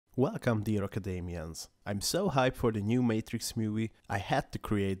Welcome, dear Academians. I'm so hyped for the new Matrix movie, I had to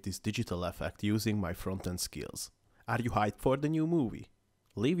create this digital effect using my frontend skills. Are you hyped for the new movie?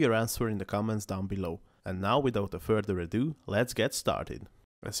 Leave your answer in the comments down below. And now, without further ado, let's get started.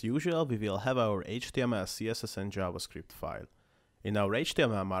 As usual, we will have our HTML, CSS and Javascript file. In our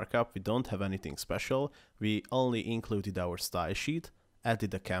HTML markup, we don't have anything special, we only included our style sheet,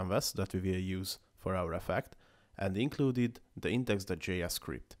 added a canvas that we will use for our effect, and included the index.js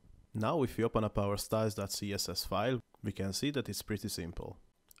script. Now if we open up our styles.css file, we can see that it's pretty simple.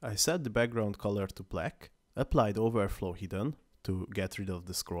 I set the background color to black, applied overflow hidden to get rid of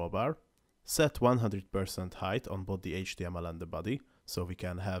the scroll bar, set 100% height on both the HTML and the body, so we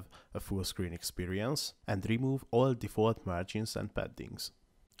can have a full screen experience, and remove all default margins and paddings.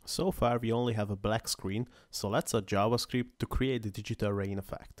 So far we only have a black screen, so let's add JavaScript to create the digital rain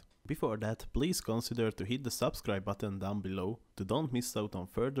effect. Before that, please consider to hit the subscribe button down below to don't miss out on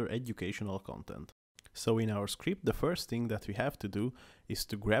further educational content. So in our script, the first thing that we have to do is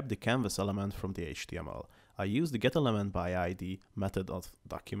to grab the canvas element from the HTML. I use the getElementById method of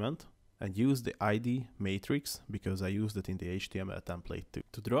document and use the ID matrix because I used it in the HTML template too.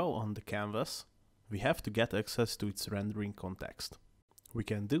 To draw on the canvas, we have to get access to its rendering context. We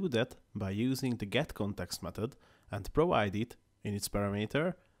can do that by using the getContext method and provide it in its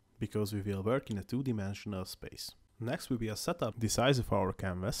parameter because we will work in a two-dimensional space. Next we will set up the size of our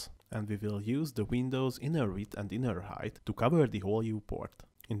canvas and we will use the window's inner width and inner height to cover the whole viewport.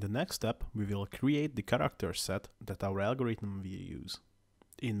 In the next step we will create the character set that our algorithm will use.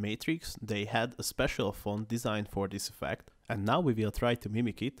 In Matrix they had a special font designed for this effect, and now we will try to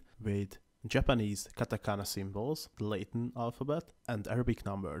mimic it with Japanese katakana symbols, the Latin alphabet, and Arabic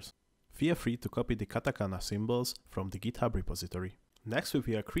numbers. Feel free to copy the katakana symbols from the GitHub repository. Next we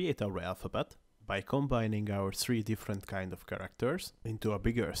will create our alphabet by combining our three different kind of characters into a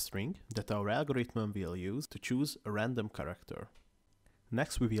bigger string that our algorithm will use to choose a random character.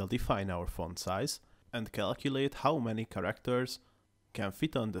 Next we will define our font size and calculate how many characters can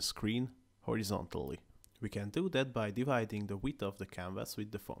fit on the screen horizontally. We can do that by dividing the width of the canvas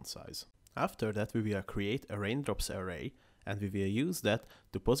with the font size. After that we will create a raindrops array and we will use that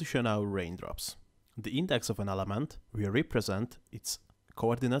to position our raindrops. The index of an element will represent its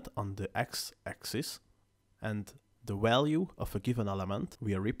coordinate on the x-axis, and the value of a given element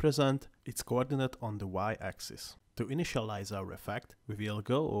will represent its coordinate on the y-axis. To initialize our effect, we will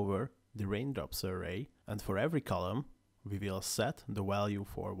go over the raindrops array, and for every column we will set the value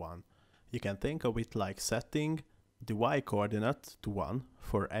for 1. You can think of it like setting the y-coordinate to 1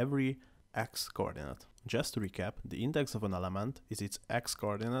 for every x-coordinate. Just to recap, the index of an element is its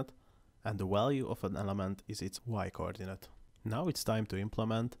x-coordinate and the value of an element is its y-coordinate. Now it's time to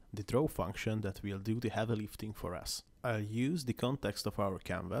implement the draw function that will do the heavy lifting for us. I'll use the context of our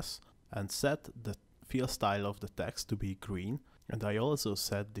canvas and set the fill style of the text to be green, and I also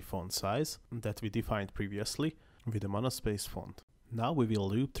set the font size that we defined previously with a monospace font. Now we will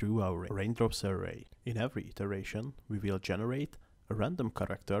loop through our raindrops array. In every iteration we will generate a random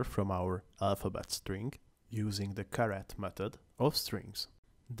character from our alphabet string using the caret method of strings.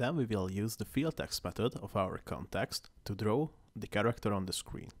 Then we will use the fillText method of our context to draw the character on the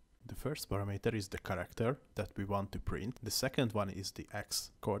screen. The first parameter is the character that we want to print, the second one is the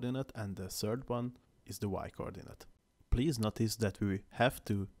x coordinate, and the third one is the y coordinate. Please notice that we have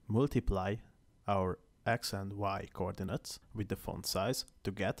to multiply our x and y coordinates with the font size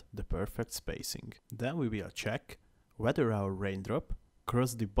to get the perfect spacing. Then we will check whether our raindrop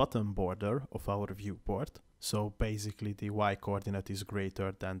crosses the bottom border of our viewport. So basically the y-coordinate is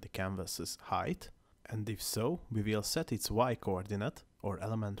greater than the canvas's height, and if so, we will set its y-coordinate or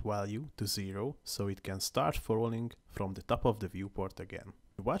element value to 0 so it can start falling from the top of the viewport again.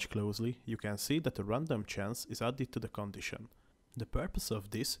 If you watch closely, you can see that a random chance is added to the condition. The purpose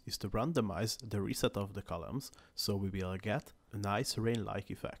of this is to randomize the reset of the columns so we will get a nice rain-like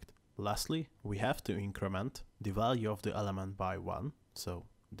effect. Lastly, we have to increment the value of the element by 1, so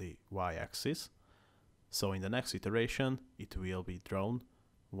the y-axis. So in the next iteration, it will be drawn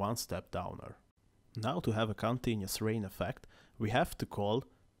one step downer. Now to have a continuous rain effect, we have to call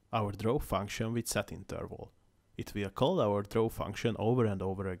our draw function with setInterval. It will call our draw function over and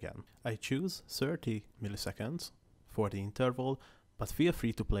over again. I choose 30 milliseconds for the interval, but feel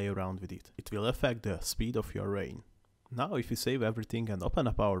free to play around with it. It will affect the speed of your rain. Now if we save everything and open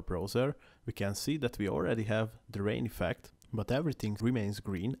up our browser, we can see that we already have the rain effect, but everything remains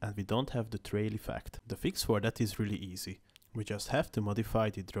green and we don't have the trail effect. The fix for that is really easy. We just have to modify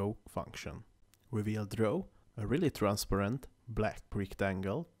the draw function. We will draw a really transparent black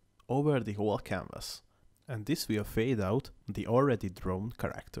rectangle over the whole canvas. And this will fade out the already drawn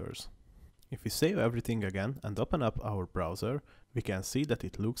characters. If we save everything again and open up our browser, we can see that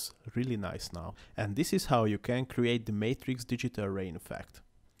it looks really nice now. And this is how you can create the Matrix digital rain effect.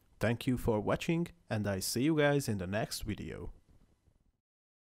 Thank you for watching, and I see you guys in the next video.